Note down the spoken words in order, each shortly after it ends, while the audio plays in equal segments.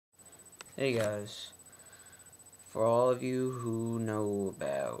Hey guys, for all of you who know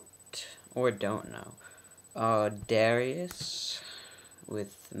about, or don't know, Darius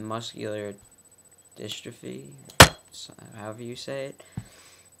with muscular dystrophy, however you say it,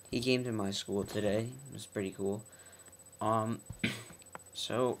 he came to my school today. It was pretty cool.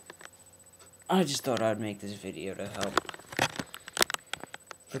 So, I just thought I'd make this video to help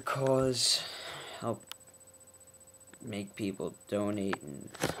the cause, help make people donate, and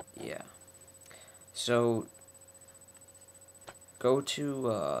yeah. So, go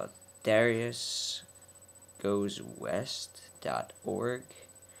to dariusgoeswest.org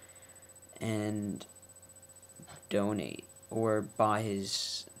and donate or buy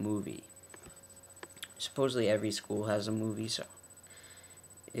his movie. Supposedly every school has a movie, so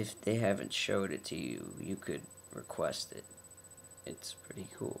if they haven't showed it to you, you could request it. It's pretty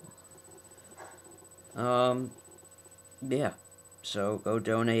cool. Yeah. So go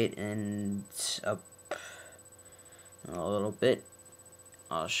donate, and up in a little bit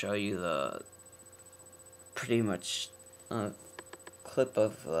I'll show you the pretty much clip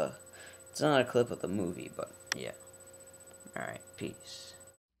of it's not a clip of the movie, but yeah. Alright, peace.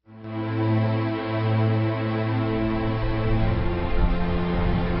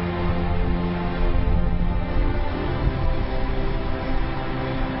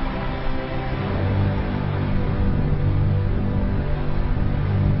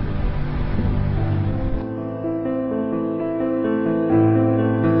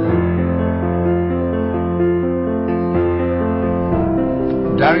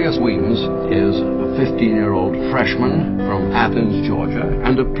 Darius Weems is a 15-year-old freshman from Athens, Georgia,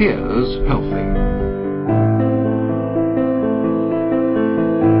 and appears healthy.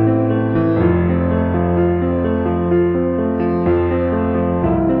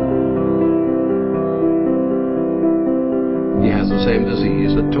 He has the same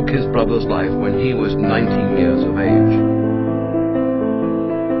disease that took his brother's life when he was 19 years of age.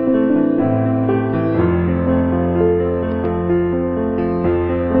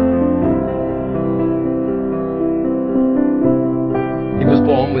 He was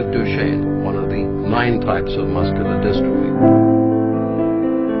born with Duchenne, one of the 9 types of muscular dystrophy.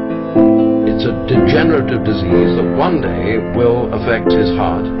 It's a degenerative disease that one day will affect his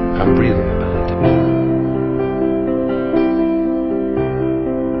heart and breathing ability.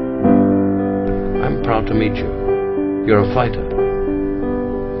 I'm proud to meet you. You're a fighter.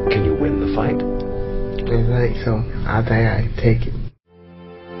 Can you win the fight? I think so. I think I can take it.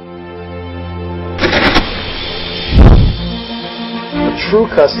 A true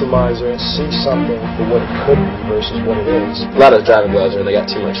customizer sees something for what it could be versus what it is. A lot of driving gloves they got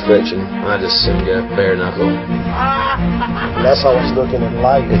too much friction. I just soon get bare knuckle. That's how it's looking in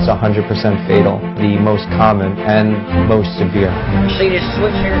life. It's 100% fatal, the most common and most severe. You see this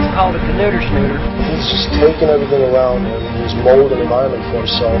switch here, it's called a canoodle snooter. He's just taking everything around him. He's molding an environment for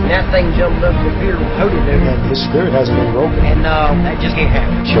himself. And that thing jumped up to the computer and totally did. And his spirit hasn't been broken. And that just can't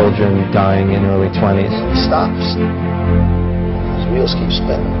happen. Children dying in early 20s. He stops. His wheels keep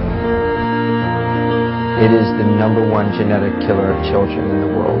spinning. It is the #1 genetic killer of children in the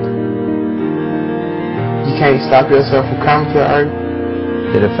world. You can't stop yourself from coming to Earth.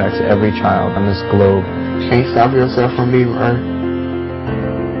 It affects every child on this globe. You can't stop yourself from leaving Earth.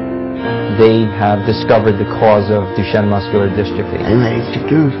 They have discovered the cause of Duchenne muscular dystrophy. And what you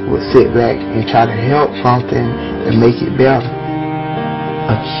do was sit back and try to help something and make it better.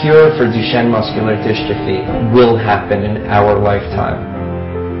 A cure for Duchenne muscular dystrophy will happen in our lifetime.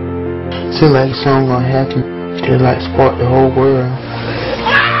 Seems like something gonna happen. Just like spark the whole world.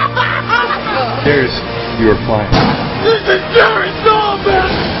 Darius, you are fine.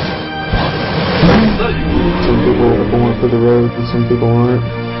 Some people are born for the road and some people aren't.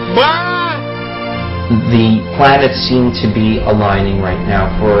 The planets seem to be aligning right now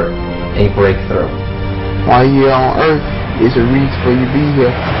for a breakthrough. While you're on Earth, it's a reason for you to be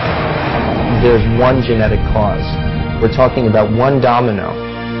here. There's one genetic cause. We're talking about one domino,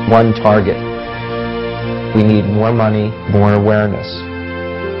 one target. We need more money, more awareness.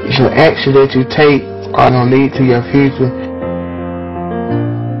 It's an action that you take are gonna lead to your future.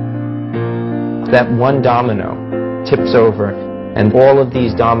 That one domino tips over, and all of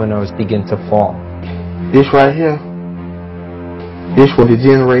these dominoes begin to fall. This right here, this was the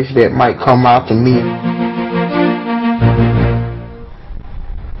generation that might come after me.